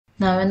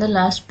Now in the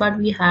last part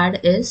we had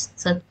is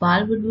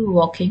Satpal would be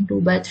walking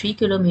 2 by 3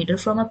 kilometer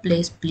from a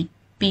place P.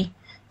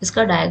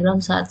 इसका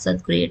diagram साथ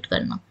साथ create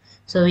करना.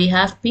 So we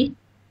have P.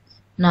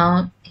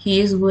 Now he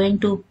is going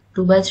to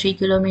 2 by 3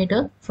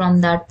 kilometer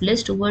from that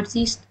place towards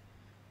east.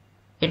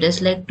 It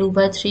is like 2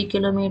 by 3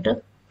 kilometer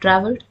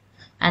traveled,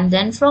 and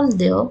then from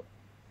there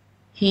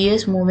he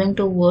is moving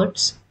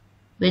towards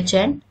which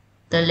end?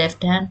 The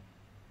left hand.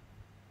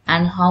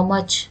 And how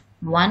much?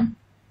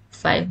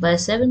 5 by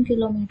 7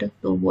 kilometer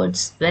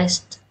towards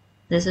west.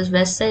 This is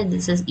west side,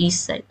 this is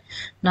east side.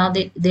 Now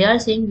they are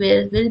saying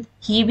where will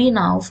he be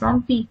now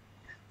from P.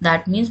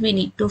 That means we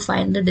need to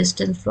find the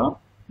distance from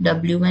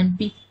W and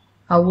P.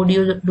 How would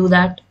you do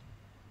that?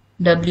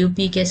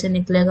 WP कैसे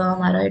निकलेगा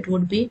हमारा? It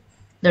would be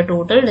the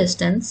total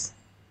distance,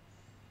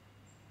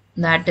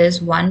 that is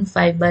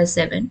 5 by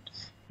 7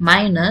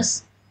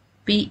 minus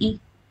PE.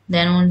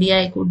 Then only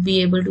I could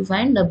be able to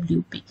find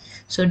WP.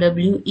 So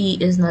WE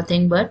is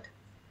nothing but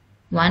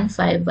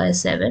 5 by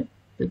 7,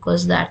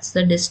 because that's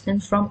the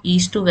distance from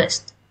east to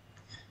west.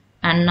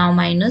 And now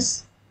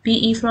minus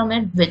PE from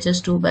it, which is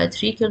 2 by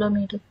 3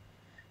 kilometer.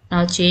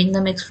 Now change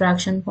the mixed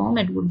fraction form,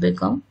 it would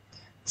become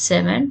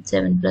 7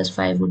 plus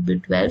 5 would be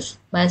 12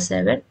 by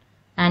 7,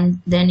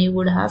 and then you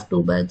would have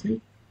 2 by 3.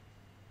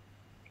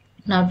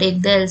 Now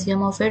take the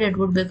LCM of it, it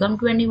would become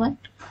 21.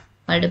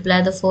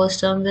 Multiply the first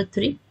term with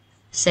 3,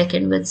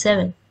 second with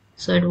 7.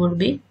 So it would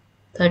be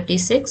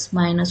 36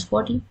 minus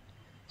 40.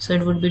 So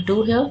it would be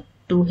 2 here,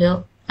 2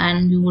 here,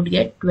 and you would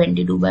get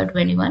 22 by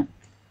 21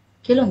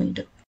 kilometer.